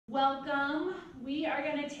welcome. We are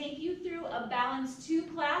going to take you through a Balance 2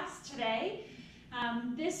 class today.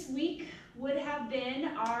 This week would have been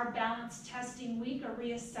our balance testing week or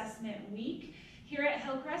reassessment week. Here at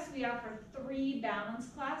Hillcrest, we offer 3 balance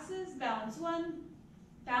classes: Balance 1,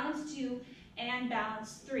 Balance 2, and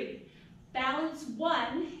Balance 3. Balance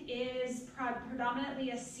 1 is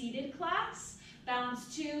predominantly a seated class.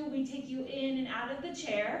 Balance 2, we take you in and out of the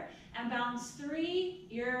chair. And Balance 3,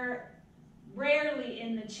 you're rarely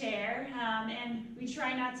in the chair, and we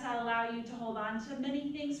try not to allow you to hold on to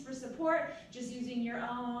many things for support, just using your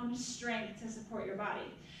own strength to support your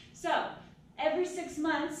body. So every 6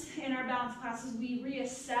 months in our balance classes, we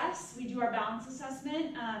reassess. We do our balance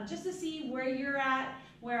assessment just to see where you're at,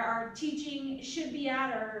 where our teaching should be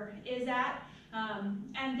at or is at,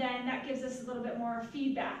 and then that gives us a little bit more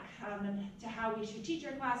feedback to how we should teach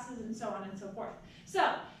our classes and so on and so forth.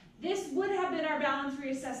 So this would have been our Balance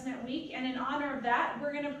Reassessment Week, and in honor of that,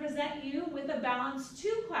 we're going to present you with a Balance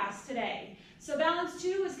 2 class today. So Balance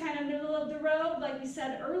 2 is kind of middle of the road, like we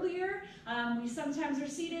said earlier. We sometimes are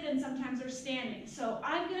seated and sometimes are standing. So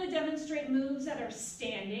I'm going to demonstrate moves that are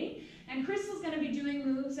standing, and Crystal's going to be doing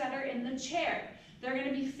moves that are in the chair. They're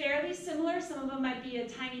going to be fairly similar. Some of them might be a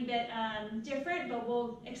tiny bit different, but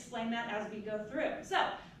we'll explain that as we go through. So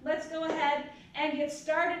let's go ahead and get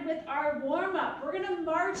started with our warm-up. We're going to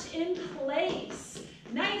march in place.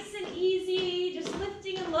 Nice and easy, just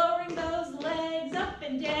lifting and lowering those legs up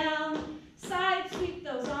and down. Side sweep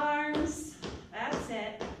those arms. That's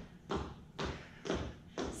it.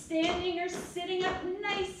 Standing or sitting up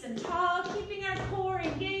nice and tall, keeping our core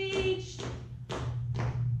engaged.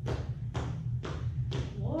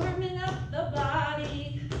 Warming up the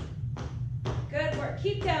body. Good work.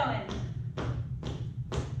 Keep going.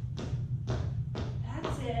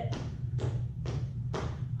 That's it.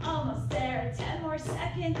 Almost there. 10 more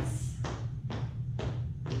seconds.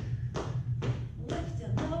 Lift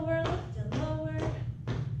and lower, lift and lower.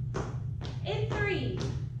 In 3,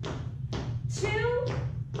 2,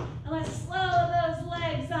 and let's slow those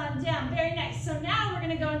legs on down. Very nice. So now we're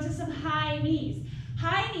going to go into some high knees.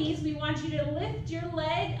 High knees, we want you to lift your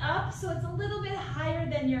leg up so it's a little bit higher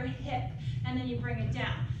than your hip, and then you bring it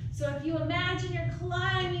down. So if you imagine you're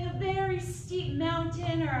climbing a very steep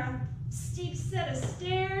mountain or a steep set of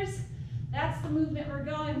stairs, that's the movement we're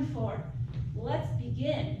going for. Let's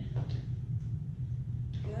begin.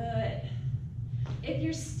 Good. If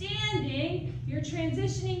you're standing, you're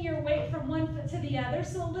transitioning your weight from one foot to the other,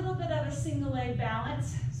 so a little bit of a single leg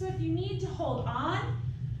balance. So if you need to hold on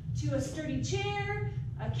to a sturdy chair,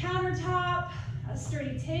 a countertop, a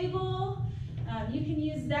sturdy table, you can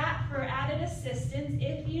use that for added assistance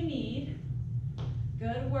if you need.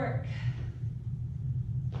 Good work.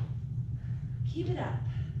 Keep it up.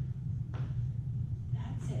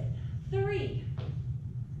 That's it. 3,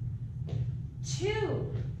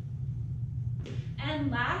 2,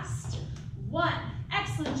 and last 1.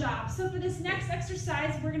 Excellent job. So for this next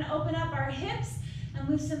exercise, we're going to open up our hips and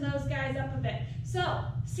loosen those guys up a bit. So,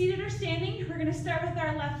 seated or standing, we're going to start with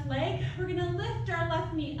our left leg. We're going to lift our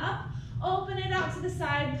left knee up, open it out to the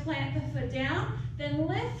side, plant the foot down, then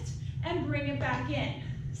lift and bring it back in.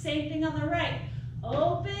 Same thing on the right.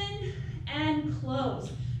 Open and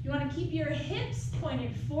close. You want to keep your hips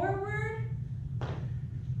pointed forward.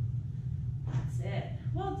 That's it.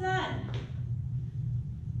 Well done.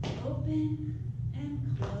 Open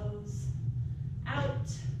and close.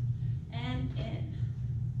 Out and in.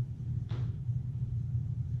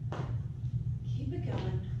 Keep it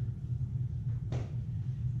going.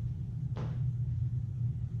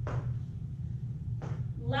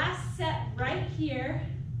 Last set right here.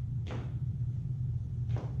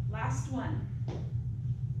 Last one.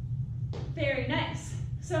 Very nice.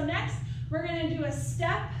 So next, we're going to do a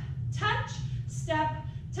step, touch, step,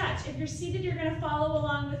 touch. If you're seated, you're going to follow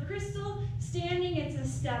along with Crystal. Standing, it's a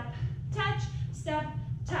step, touch, step,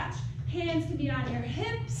 touch. Hands can be on your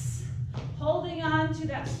hips, holding on to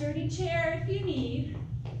that sturdy chair if you need.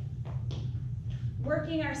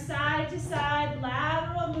 Working our side to side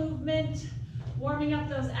lateral movement, warming up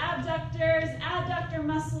those abductors, adductor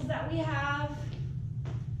muscles that we have.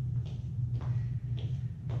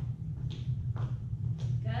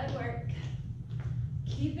 Good work.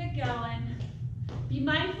 Keep it going. Be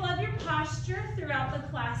mindful of your posture throughout the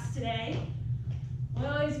class today. We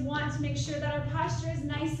always want to make sure that our posture is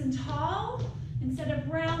nice and tall instead of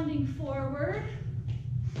rounding forward.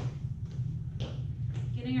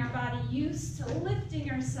 Getting our body used to lifting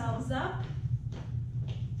ourselves up.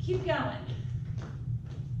 Keep going.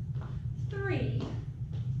 3,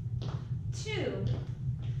 2,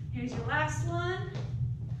 here's your last one.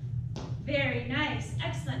 Very nice,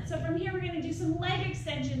 excellent. So from here, we're gonna do some leg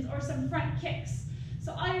extensions or some front kicks.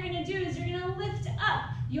 So all you're gonna do is you're gonna lift up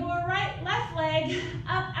your left leg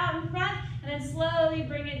up out in front and then slowly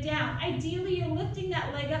bring it down. Ideally, you're lifting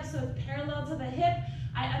that leg up so it's parallel to the hip.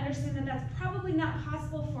 I understand that that's probably not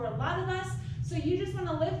possible for a lot of us. So you just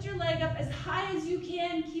wanna lift your leg up as high as you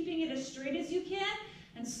can, keeping it as straight as you can,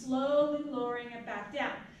 and slowly lowering it back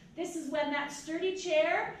down. This is when that sturdy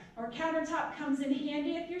chair or countertop comes in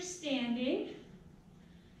handy if you're standing.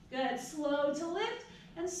 Good, slow to lift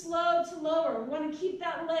and slow to lower. We want to keep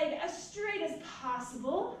that leg as straight as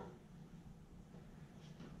possible.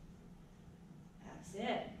 That's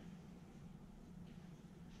it.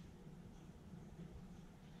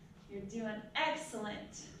 You're doing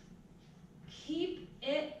excellent. Keep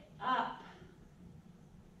it up.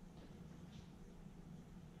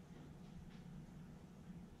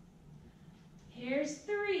 Here's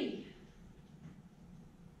 3.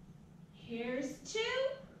 Here's 2.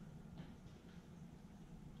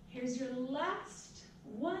 Here's your last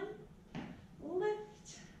one.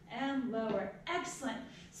 Lift and lower. Excellent.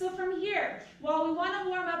 So from here, while we want to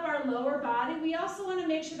warm up our lower body, we also want to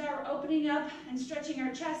make sure that we're opening up and stretching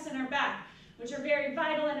our chest and our back, which are very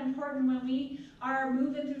vital and important when we are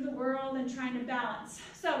moving through the world and trying to balance.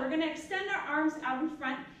 So we're going to extend our arms out in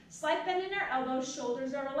front, slight bend in our elbows,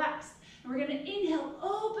 shoulders are relaxed. And we're going to inhale,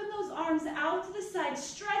 open those arms out to the side,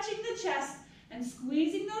 stretching the chest and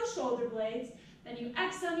squeezing those shoulder blades. Then you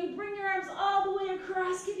exhale, you bring your arms all the way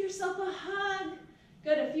across, give yourself a hug.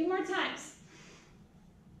 Good, a few more times.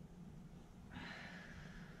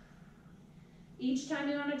 Each time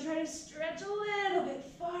you want to try to stretch a little bit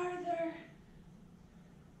farther.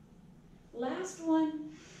 Last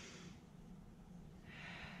one.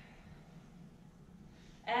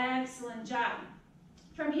 Excellent job.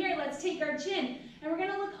 From here, let's take our chin, and we're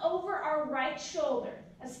going to look over our right shoulder,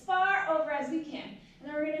 as far over as we can. And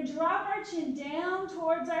then we're going to drop our chin down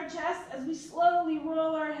towards our chest as we slowly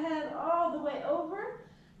roll our head all the way over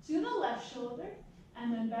to the left shoulder,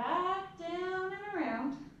 and then back down and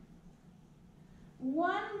around.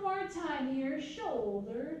 One more time here,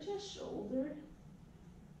 shoulder to shoulder.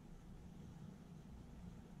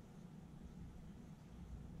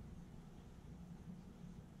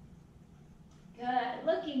 Good,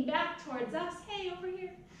 looking back towards us. Hey, over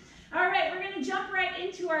here. All right, we're gonna jump right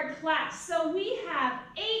into our class. So we have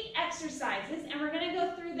 8 exercises and we're gonna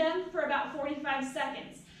go through them for about 45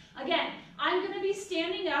 seconds. Again, I'm gonna be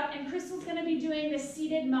standing up and Crystal's gonna be doing the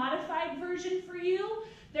seated modified version for you.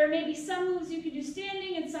 There may be some moves you can do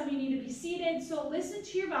standing and some you need to be seated, so listen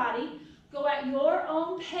to your body, go at your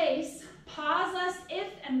own pace, pause us if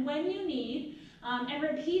and when you need, and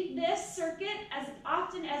repeat this circuit as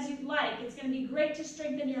often as you'd like. It's going to be great to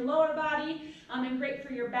strengthen your lower body and great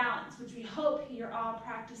for your balance, which we hope you're all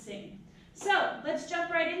practicing. So let's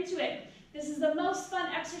jump right into it. This is the most fun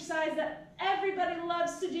exercise that everybody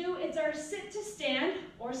loves to do. It's our sit to stand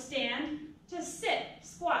or stand to sit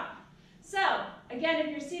squat. So again, if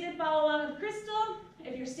you're seated, follow along with Crystal.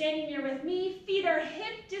 If you're standing here with me, feet are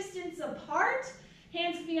hip distance apart.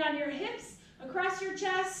 Hands can be on your hips, across your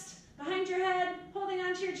chest, behind your head, holding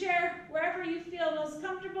onto your chair, wherever you feel most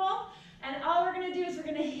comfortable. And all we're going to do is we're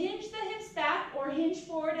going to hinge the hips back or hinge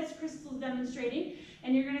forward as Crystal's demonstrating.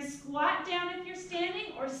 And you're going to squat down if you're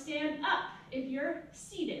standing or stand up if you're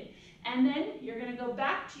seated. And then you're going to go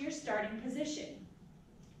back to your starting position.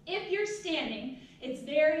 If you're standing, it's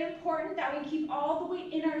very important that we keep all the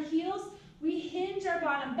weight in our heels. We hinge our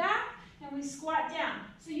bottom back and we squat down.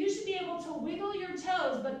 So you should be able to wiggle your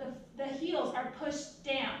toes, but the heels are pushed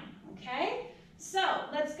down, okay? So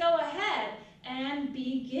let's go ahead and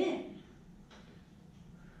begin.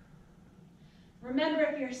 Remember,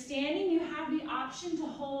 if you're standing, you have the option to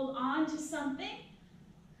hold on to something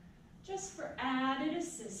just for added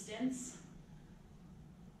assistance.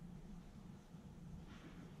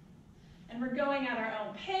 And we're going at our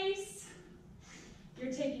own pace.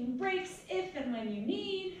 You're taking breaks if and when you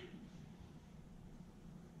need.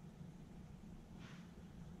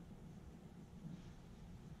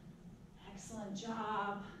 Excellent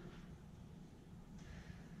job.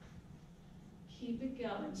 Keep it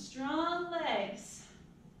going. Strong legs.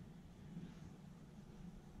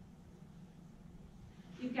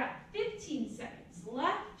 You've got 15 seconds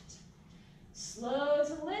left. Slow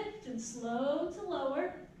to lift and slow to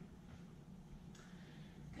lower.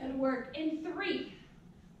 Good work. In 3,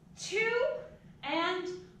 2, and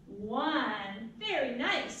 1. Very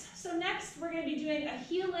nice. So next we're going to be doing a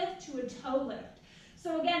heel lift to a toe lift.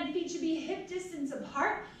 So again, feet should be hip distance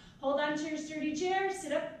apart. Hold on to your sturdy chair,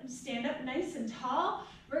 sit up and stand up nice and tall.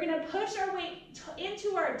 We're gonna push our weight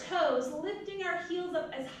into our toes, lifting our heels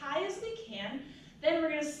up as high as we can. Then we're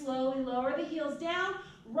gonna slowly lower the heels down,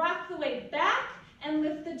 rock the weight back, and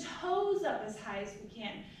lift the toes up as high as we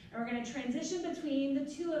can. And we're gonna transition between the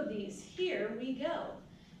two of these. Here we go.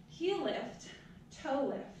 Heel lift, toe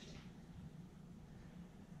lift.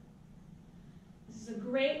 This is a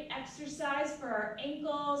great exercise for our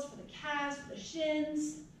ankles, for the calves, for the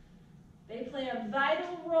shins. They play a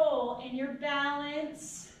vital role in your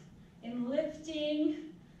balance, in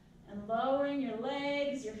lifting and lowering your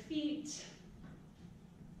legs, your feet.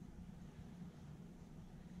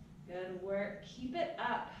 Good work. Keep it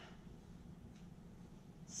up.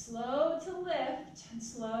 Slow to lift and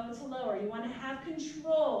slow to lower. You want to have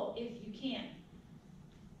control if you can.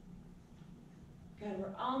 Good.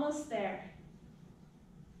 We're almost there.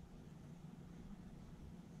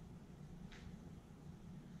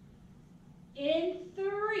 In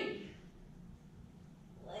 3,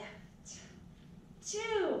 lift,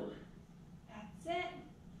 2, that's it,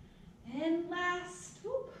 and last,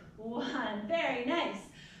 whoop, 1, very nice.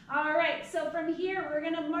 All right, so from here we're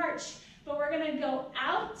gonna march, but we're gonna go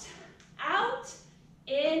out, out,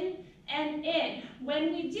 in, and in.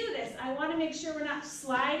 When we do this, I wanna make sure we're not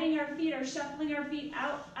sliding our feet or shuffling our feet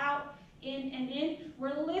out, out, in, and in.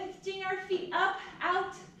 We're lifting our feet up,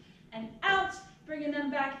 out, and out, bringing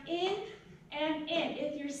them back in, and in.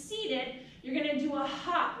 If you're seated, you're gonna do a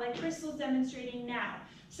hop like Crystal's demonstrating now.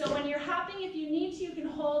 So when you're hopping, if you need to, you can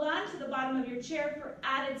hold on to the bottom of your chair for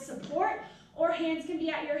added support, or hands can be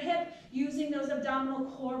at your hip using those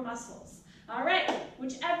abdominal core muscles. All right,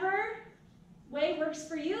 whichever way works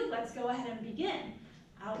for you, let's go ahead and begin.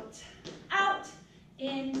 Out, out,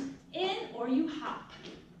 in, or you hop.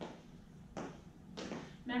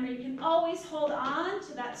 Remember, you can always hold on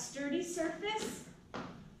to that sturdy surface.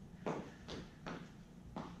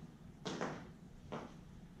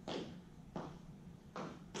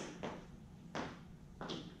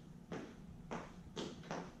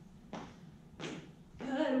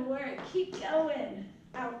 Good work. Keep going.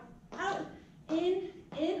 Out, out, in,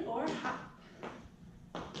 or hop.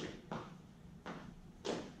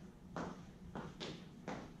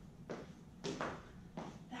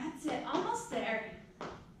 That's it. Almost there.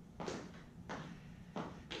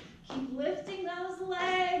 Keep lifting those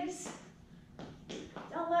legs.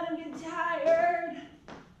 Don't let them get tired.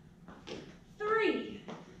 3,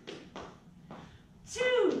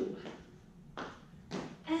 2,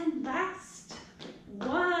 and last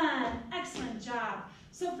 1. Excellent job.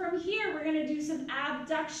 So from here, we're going to do some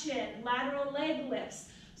abduction, lateral leg lifts.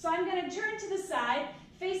 So I'm going to turn to the side,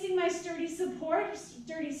 facing my sturdy support,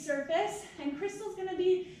 sturdy surface, and Crystal's going to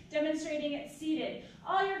be demonstrating it seated.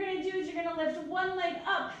 All you're going to do is you're going to lift one leg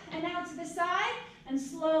up and out to the side, and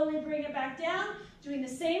slowly bring it back down, doing the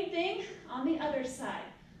same thing on the other side.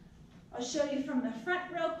 I'll show you from the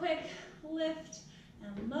front real quick. Lift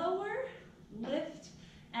and lower, lift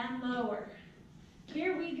and lower.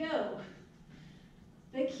 Here we go.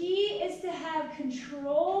 The key is to have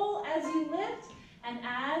control as you lift and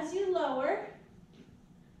as you lower.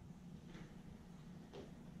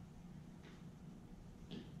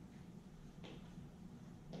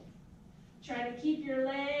 Try to keep your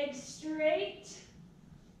legs straight.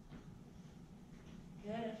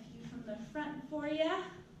 Good, a few from the front for you.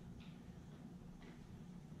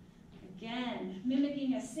 Again,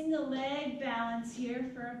 mimicking a single leg balance here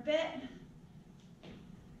for a bit.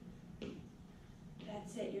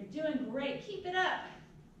 That's it, you're doing great. Keep it up.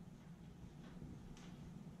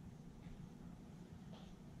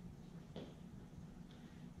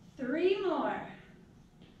 Three more.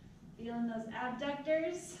 Feeling those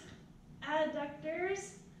abductors,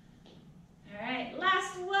 adductors. All right,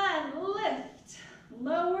 last one. Lift,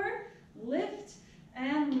 lower, lift,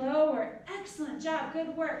 and lower. Excellent job,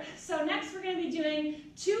 good work. So next we're going to be doing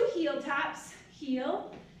 2 heel taps,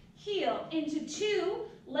 heel, heel, into 2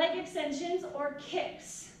 leg extensions or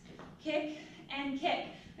kicks. Kick and kick.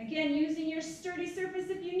 Again, using your sturdy surface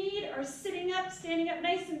if you need, or sitting up, standing up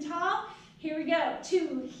nice and tall. Here we go.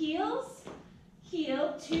 2 heels,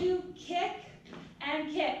 heel, 2 kick and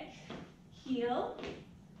kick. Heel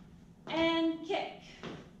and kick.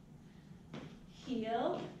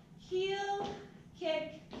 Heel, heel,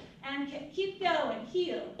 kick and kick. Keep going.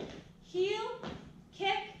 Heel, heel,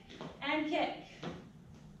 kick and kick.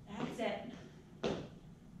 That's it.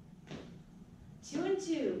 2 and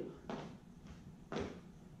 2.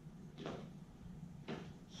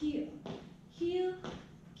 Heel, heel,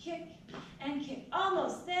 kick, and kick.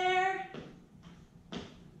 Almost there.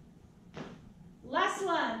 Last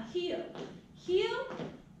one. Heel, heel,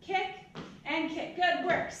 kick, and kick. Good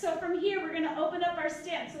work. So from here, we're going to open up our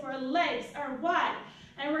stance so our legs are wide.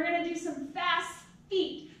 And we're gonna do some fast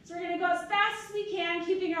feet. So we're gonna go as fast as we can,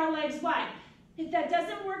 keeping our legs wide. If that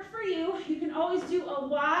doesn't work for you, you can always do a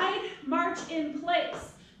wide march in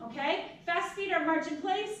place, okay? Fast feet or march in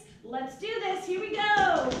place. Let's do this, here we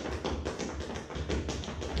go.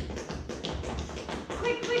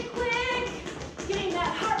 Quick, quick, quick. Getting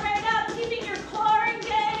that heart rate up, keeping your core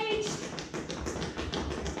engaged.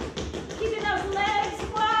 Keeping those legs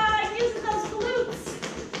wide, using those glutes.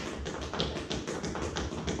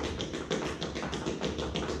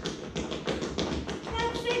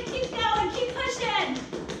 That's it, keep going, keep pushing.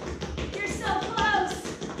 You're so close.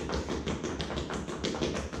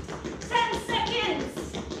 10 seconds.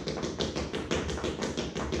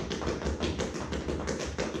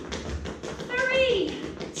 3,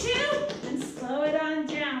 2, and slow it on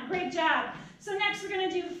down. Great job. So next we're going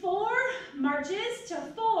to do 4 marches to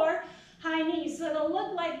 4 high knees. So it'll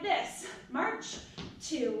look like this. March,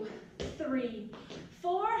 2, 3,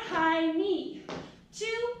 4, high knee. 2,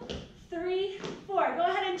 3, 4. Go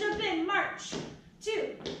ahead and jump in. March,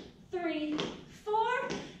 2, 3, 4,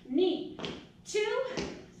 knee. 2,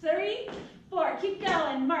 3, 4. Keep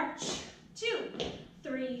going. March, 2,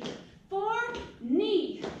 3, 4,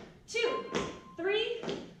 knee. 2, 3,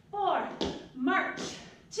 4. March,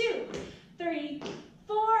 2, 3,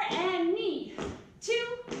 4, and knee. 2,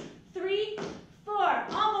 3, 4.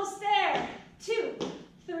 Almost there. 2,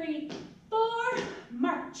 3, 4.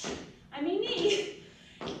 March. Knee.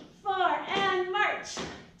 4 and march.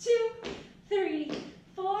 2, 3,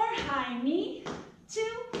 4. High knee. 2,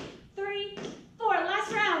 3, 4.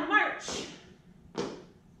 Last round. March.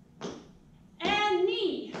 And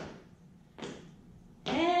knee.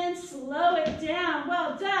 And slow it down.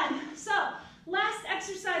 Well done. So, last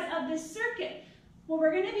exercise of this circuit. What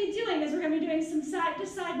we're going to be doing is we're going to be doing some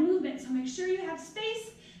side-to-side movement. So make sure you have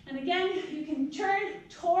space. And again, you can turn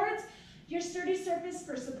towards your sturdy surface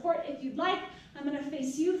for support if you'd like. I'm going to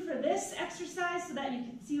face you for this exercise so that you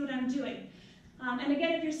can see what I'm doing. And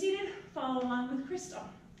again, if you're seated, follow along with Crystal.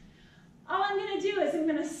 All I'm going to do is I'm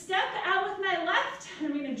going to step out with my left,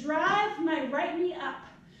 and I'm going to drive my right knee up.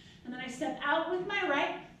 And then I step out with my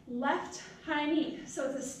right, left high knee. So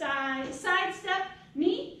it's a side step,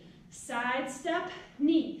 knee, side step,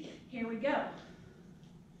 knee. Here we go.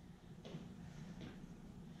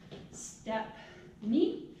 Step,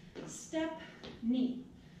 knee, step, knee.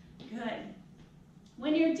 Good.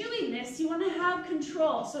 When you're doing this, you want to have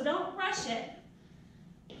control, so don't rush it.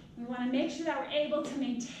 We want to make sure that we're able to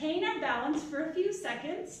maintain our balance for a few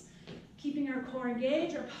seconds, keeping our core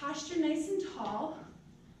engaged, our posture nice and tall.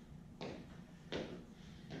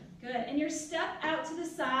 Good. And your step out to the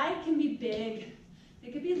side can be big.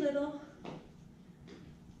 It could be little.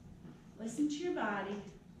 Listen to your body.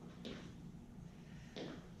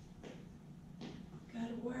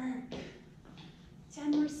 Good work.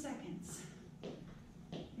 10 more seconds.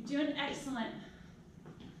 You're doing excellent.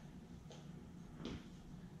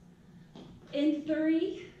 In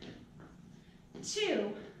 3,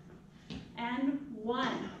 2, and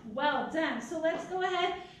 1. Well done. So let's go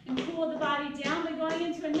ahead and cool the body down by going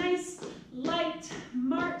into a nice light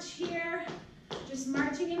march here. Just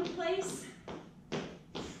marching in place.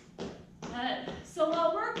 So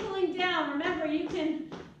while we're cooling down, remember you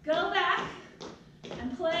can go back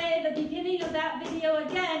and play the beginning of that video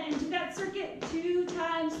again and do that circuit 2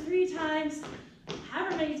 times, 3 times,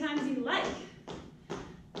 however many times you like.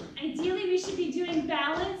 Ideally, we should be doing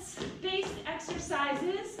balance-based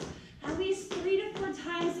exercises at least 3 to 4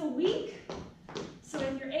 times a week. So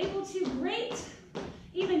if you're able to, great.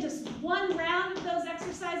 Even just 1 round of those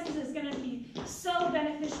exercises is going to be so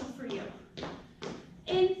beneficial for you.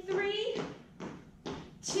 In 3,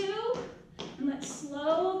 2, and let's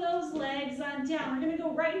slow those legs on down. We're going to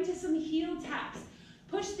go right into some heel taps.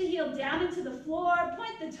 Push the heel down into the floor,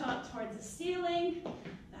 point the toe up towards the ceiling.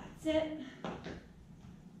 That's it.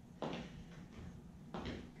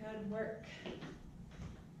 Good work.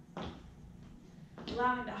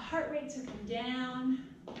 Allowing the heart rate to come down,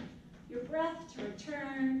 your breath to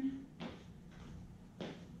return.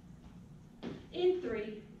 In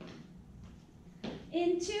 3,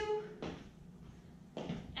 in 2,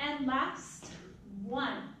 and last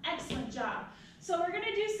 1. Excellent job. So we're going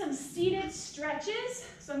to do some seated stretches.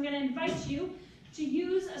 So I'm going to invite you to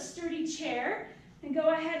use a sturdy chair and go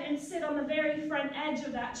ahead and sit on the very front edge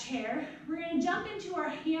of that chair. We're going to jump into our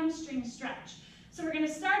hamstring stretch. So we're going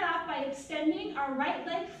to start off by extending our right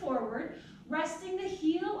leg forward, resting the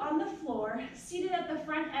heel on the floor, seated at the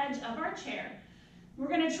front edge of our chair. We're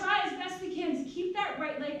going to try as best we can to keep that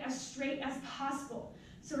right leg as straight as possible.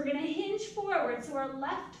 So we're going to hinge forward so our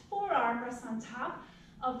left forearm rests on top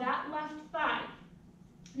of that left thigh.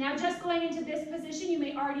 Now, just going into this position, you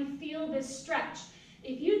may already feel this stretch.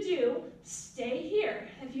 If you do, stay here.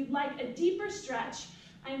 If you'd like a deeper stretch,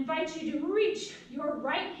 I invite you to reach your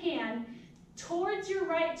right hand towards your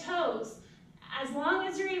right toes, as long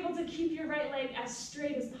as you're able to keep your right leg as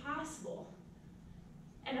straight as possible.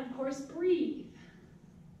 And of course, breathe.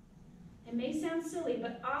 It may sound silly,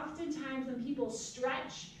 but oftentimes when people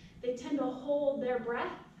stretch, they tend to hold their breath.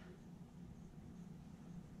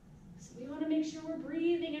 So we want to make sure we're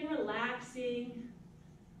breathing and relaxing.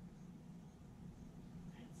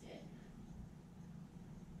 That's it.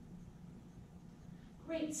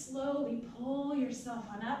 Great. Slowly pull yourself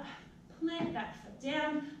on up. Plant that foot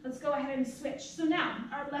down. Let's go ahead and switch. So now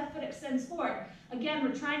our left foot extends forward. Again,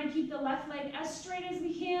 we're trying to keep the left leg as straight as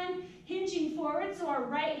we can, hinging forward so our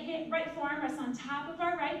right forearm rests on top of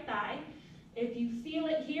our right thigh. If you feel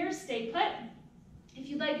it here, stay put. If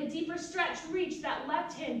you'd like a deeper stretch, reach that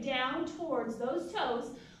left hand down towards those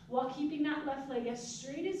toes while keeping that left leg as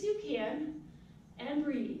straight as you can, and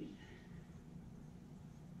breathe.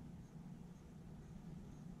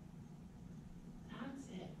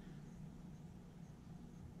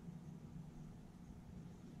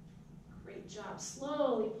 Job.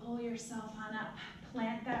 Slowly pull yourself on up.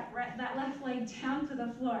 Plant that left leg down to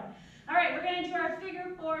the floor. All right, we're going to do our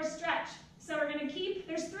figure 4 stretch. So we're going to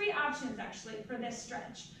there's 3 options actually for this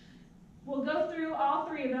stretch. We'll go through all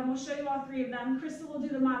 3 of them. We'll show you all 3 of them. Crystal will do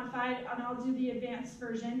the modified and I'll do the advanced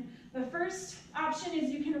version. The first option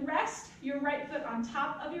is you can rest your right foot on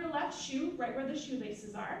top of your left shoe, right where the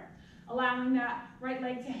shoelaces are, allowing that right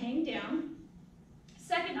leg to hang down.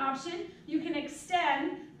 Second option, you can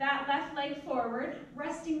extend that left leg forward,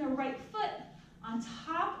 resting the right foot on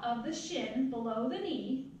top of the shin below the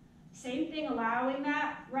knee. Same thing, allowing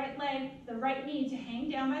that right leg, the right knee to hang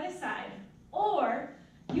down by the side. Or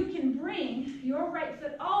you can bring your right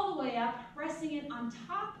foot all the way up, resting it on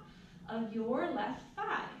top of your left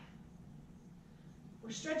thigh.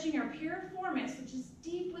 We're stretching our piriformis, which is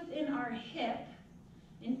deep within our hip.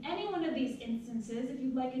 In any one of these instances, if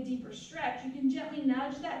you'd like a deeper stretch, you can gently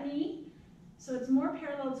nudge that knee so it's more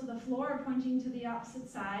parallel to the floor or pointing to the opposite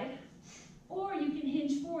side. Or you can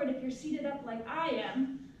hinge forward if you're seated up like I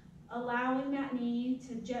am, allowing that knee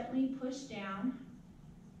to gently push down.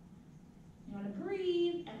 You want to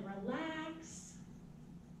breathe and relax.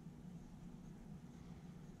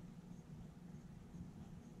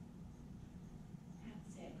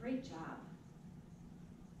 That's it. Great job.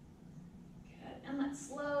 And let's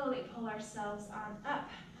slowly pull ourselves on up,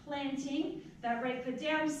 planting that right foot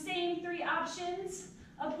down. Same 3 options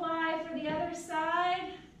apply for the other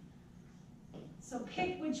side. So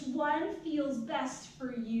pick which one feels best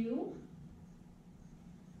for you.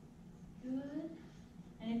 Good.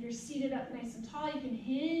 And if you're seated up nice and tall, you can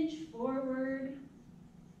hinge forward,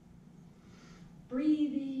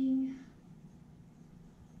 breathing.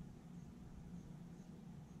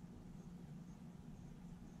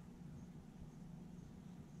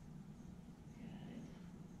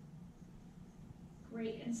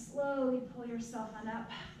 Great, and slowly pull yourself on up.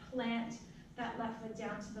 Plant that left foot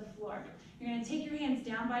down to the floor. You're going to take your hands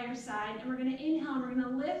down by your side, and we're going to inhale, and we're going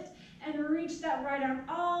to lift and reach that right arm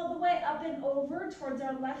all the way up and over towards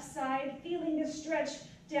our left side, feeling the stretch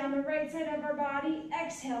down the right side of our body.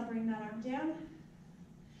 Exhale, bring that arm down.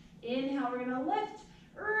 Inhale, we're going to lift,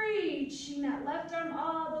 reaching that left arm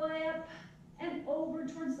all the way up and over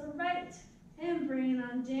towards the right, and bring it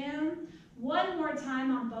on down. One more time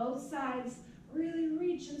on both sides. Really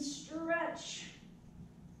reach and stretch.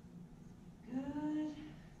 Good.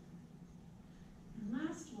 And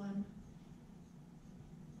last one.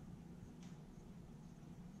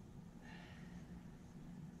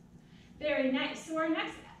 Very nice. So our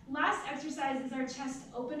last exercise is our chest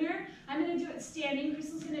opener. I'm going to do it standing.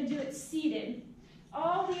 Crystal's going to do it seated.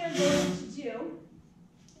 All we are going to do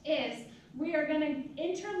is we are going to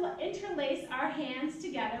interlace our hands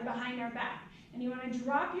together behind our back. And you want to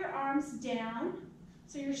drop your arms down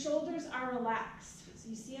so your shoulders are relaxed. So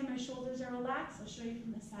you see how my shoulders are relaxed? I'll show you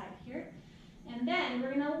from the side here. And then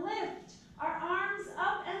we're going to lift our arms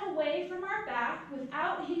up and away from our back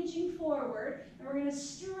without hinging forward. And we're going to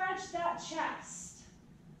stretch that chest.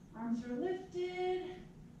 Arms are lifted,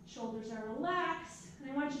 shoulders are relaxed. And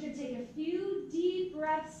I want you to take a few deep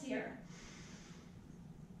breaths here.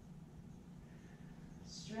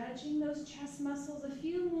 Stretching those chest muscles, a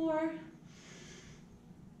few more.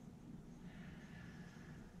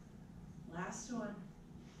 Last one.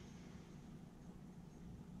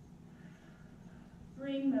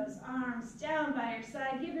 Bring those arms down by your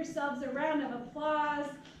side. Give yourselves a round of applause.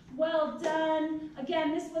 Well done.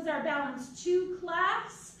 Again, this was our Balance 2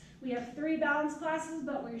 class. We have 3 balance classes,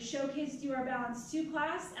 but we showcased you our Balance 2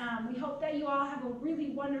 class. We hope that you all have a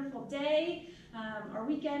really wonderful day or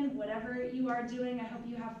weekend, whatever you are doing. I hope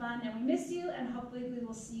you have fun, and we miss you, and hopefully we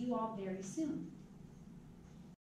will see you all very soon.